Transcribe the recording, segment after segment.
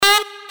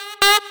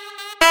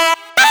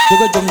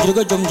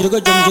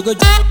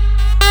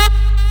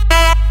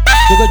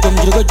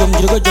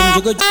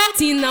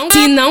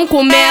Se não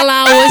comer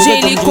ela hoje,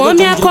 ele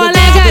come a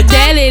colega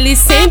dela. Ele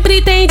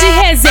sempre tem de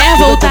reserva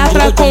voltar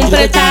pra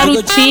completar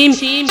o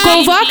time.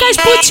 Convoca as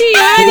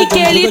putiane que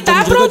ele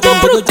tá pronto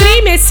pro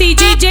crime. Esse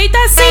DJ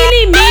tá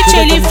sem limite,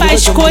 ele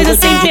faz coisas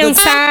sem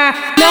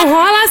pensar. Não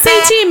rola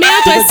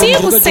sentimento, é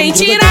 5 sem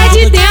tirar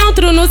de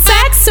dentro. No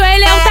sexo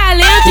ele é o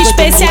talento,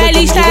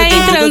 especialista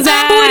em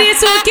transar. Por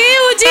isso que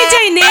o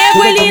DJ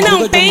nego, ele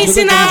não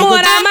pensa em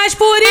namorar. Mas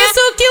por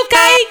isso que o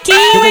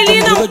Caiquinho,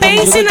 ele não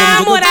pensa em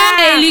namorar.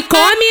 Ele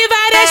come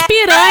várias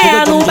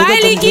piranhas no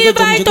baile que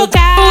vai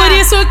tocar. Por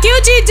isso que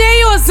o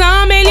DJ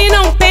Osama, ele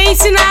não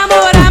pensa em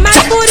namorar.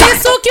 Mas por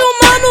isso que o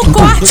Mano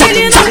Corte,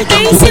 ele não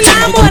pensa em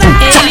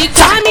namorar. Ele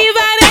come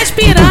várias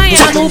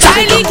piranhas no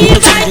baile que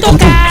vai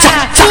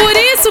tocar. Por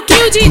isso que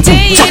o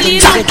DJ,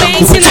 ele não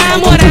pensa em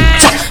namorar.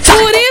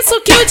 Por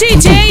isso que o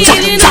DJ,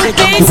 ele não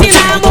pensa em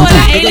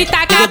namorar. Ele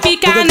taca a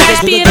pica nas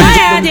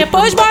piranhas,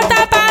 depois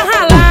bota pra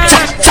ralar.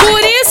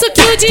 Por isso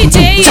que o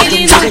DJ,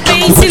 ele não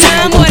pensa em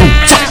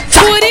namorar.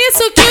 Por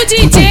isso que o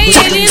DJ,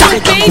 ele não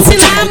pensa em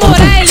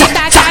namorar. Ele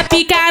taca a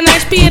pica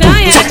nas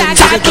piranhas,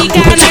 taca a pica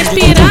nas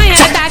piranhas,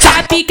 taca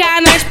a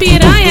pica nas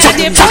piranhas,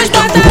 depois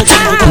bota pra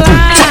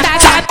ralar.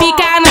 Taca a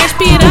pica nas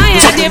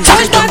piranhas,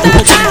 depois bota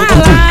pra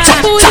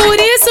ralar. Por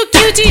isso que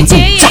o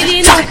DJ,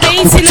 ele não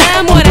pensa em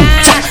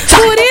namorar.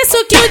 Por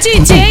isso que o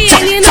DJ,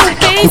 ele não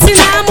pensa em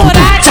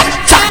namorar.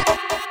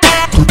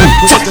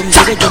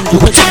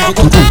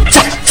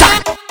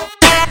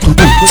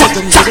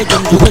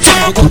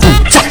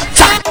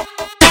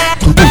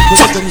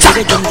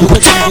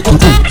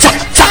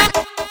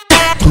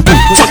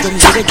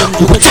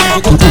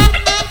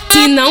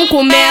 Se não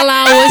comer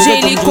ela hoje,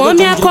 ele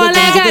come a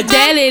colega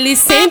dela. Ele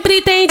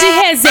sempre tem de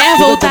reserva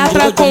voltar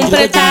pra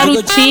completar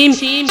o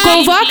time.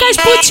 Convoca as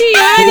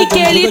putiane que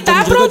ele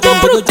tá pronto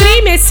pro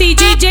crime. Esse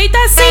DJ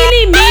tá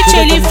sem limite,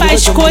 ele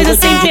faz coisas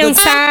sem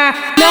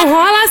pensar. Não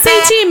rola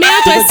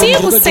sentimento, é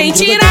 5 sem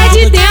tirar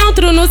de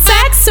dentro. No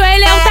sexo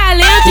ele é o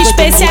talento,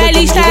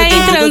 especialista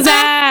em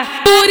transar.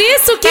 Por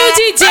isso que o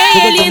DJ,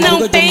 ele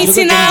não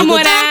pensa em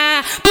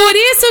namorar. Por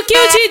isso que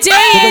o DJ,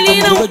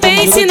 ele não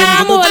pensa em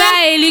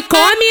namorar. Ele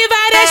come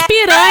várias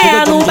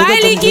piranhas no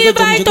baile que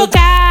vai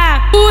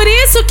tocar. Por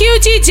isso que o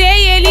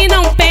DJ, ele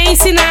não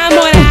pensa em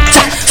namorar.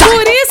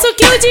 Por isso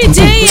que o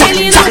DJ,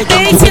 ele não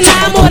pensa em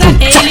namorar.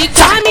 Ele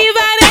come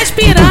várias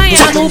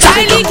piranhas no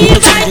baile que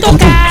vai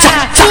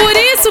tocar. Por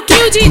isso que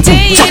o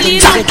DJ,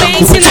 ele não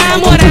pensa em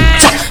namorar.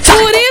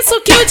 Por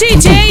isso que o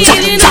DJ,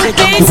 ele não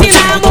pensa em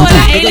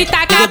namorar. Ele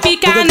taca a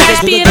pica nas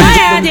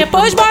piranhas,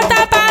 depois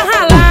bota pra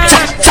ralar.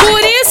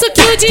 Por isso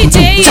que o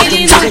DJ,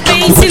 ele não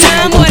pensa em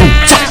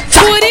namorar.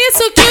 Por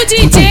isso que o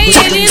DJ,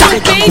 ele não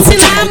pensa em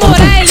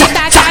namorar. Ele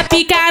taca a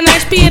pica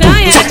nas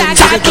piranhas,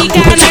 taca a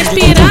pica nas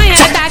piranhas,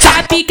 taca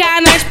a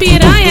pica nas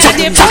piranhas,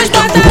 depois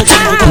bota pra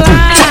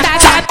ralar.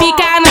 Taca a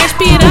pica nas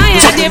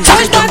piranhas,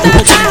 depois bota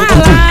pra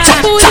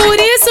ralar. Por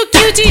isso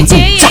que o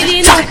DJ,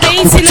 ele não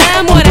pensa em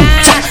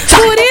namorar.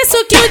 Por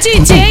isso que o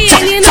DJ,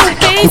 ele não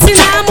pensa em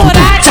namorar.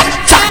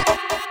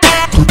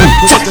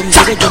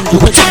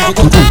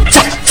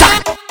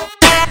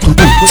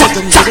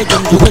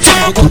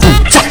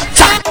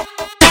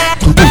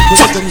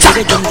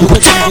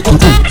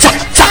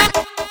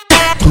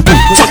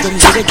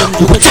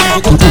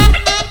 Thank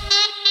you.